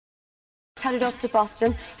headed off to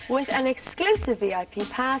Boston with an exclusive VIP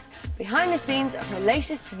pass behind the scenes of her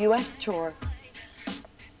latest US tour.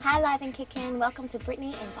 Hi, Live and Kick In. Welcome to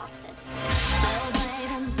Britney in Boston.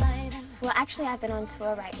 Well, actually, I've been on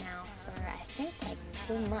tour right now for, I think, like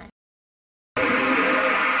 2 months.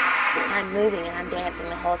 I'm moving and I'm dancing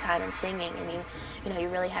the whole time and singing, and you know, you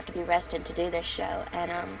really have to be rested to do this show.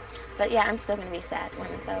 And but yeah, I'm still gonna be sad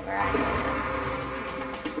when it's over.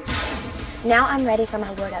 Now I'm ready for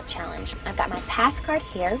my Word Up challenge. I've got my pass card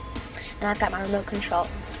here, and I've got my remote control.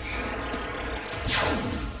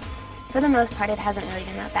 For the most part, it hasn't really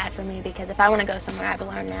been that bad for me, because if I want to go somewhere, I've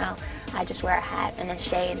learned now, I just wear a hat and the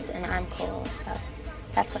shades, and I'm cool. So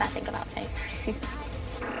that's what I think about things.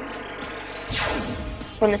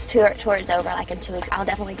 When this tour is over, like in 2 weeks, I'll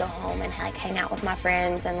definitely go home and like hang out with my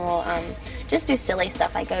friends, and we'll just do silly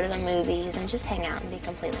stuff like go to the movies and just hang out and be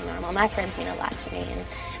completely normal. My friends mean a lot to me, and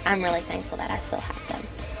I'm really thankful that I still have them.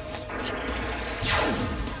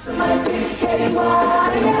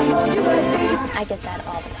 I get that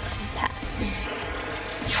all the time. Pass.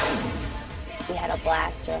 We had a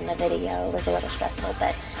blast during the video. It was a little stressful,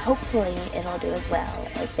 but hopefully it'll do as well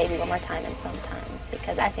as Baby One More Time and Sometimes,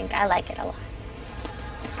 because I think I like it a lot.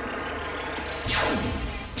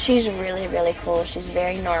 She's really, really cool. She's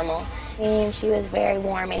very normal. And she was very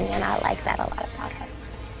warming, and I like that a lot about her.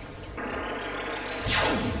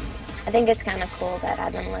 I think it's kind of cool that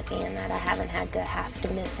I've been lucky in that I haven't had to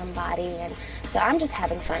miss somebody, and so I'm just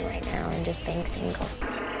having fun right now and just being single.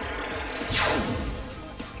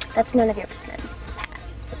 That's none of your business. Pass.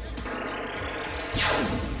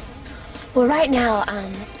 Well, right now,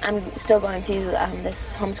 I'm still going through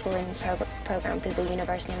this homeschooling program through the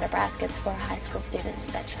University of Nebraska. It's for high school students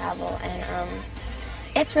that travel, and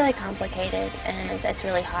it's really complicated, and it's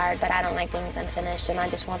really hard, but I don't like things unfinished, and I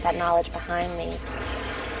just want that knowledge behind me.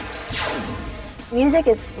 Music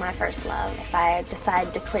is my first love. If I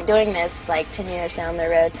decide to quit doing this like 10 years down the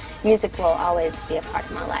road, music will always be a part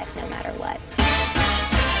of my life no matter what.